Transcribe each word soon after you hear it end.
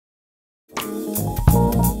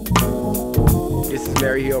This is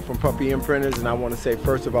Larry Hill from Puppy Imprinters, and I want to say,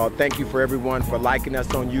 first of all, thank you for everyone for liking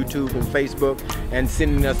us on YouTube and Facebook and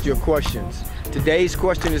sending us your questions. Today's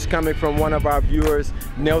question is coming from one of our viewers,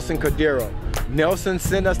 Nelson Cordero. Nelson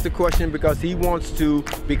sent us the question because he wants to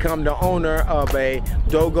become the owner of a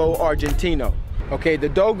Dogo Argentino. Okay, the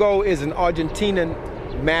Dogo is an Argentinian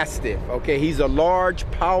Mastiff. Okay, he's a large,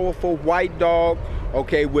 powerful white dog,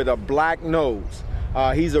 okay, with a black nose.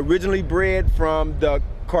 He's originally bred from the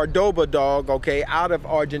Cordoba dog, okay, out of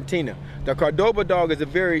Argentina. The Cordoba dog is a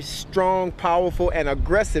very strong, powerful, and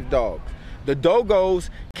aggressive dog. The Dogos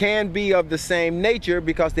can be of the same nature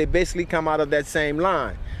because they basically come out of that same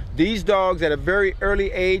line. These dogs at a very early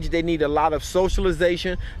age, they need a lot of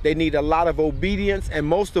socialization, they need a lot of obedience, and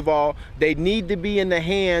most of all, they need to be in the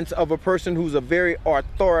hands of a person who's a very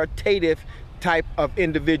authoritative type of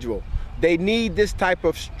individual. They need this type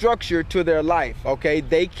of structure to their life, okay?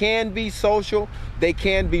 They can be social, they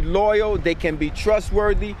can be loyal, they can be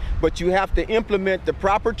trustworthy, but you have to implement the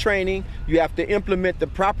proper training, you have to implement the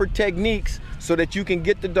proper techniques so that you can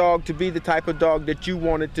get the dog to be the type of dog that you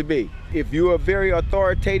want it to be. If you're a very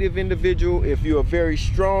authoritative individual, if you're a very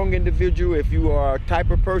strong individual, if you are a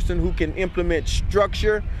type of person who can implement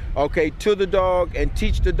structure, okay, to the dog and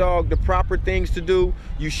teach the dog the proper things to do,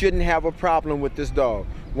 you shouldn't have a problem with this dog.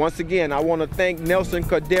 Once again, I want to thank Nelson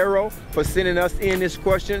Cordero for sending us in his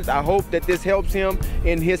questions. I hope that this helps him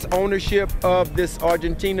in his ownership of this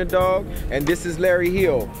Argentina dog. And this is Larry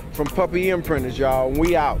Hill from Puppy Imprinters, y'all.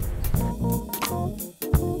 We out.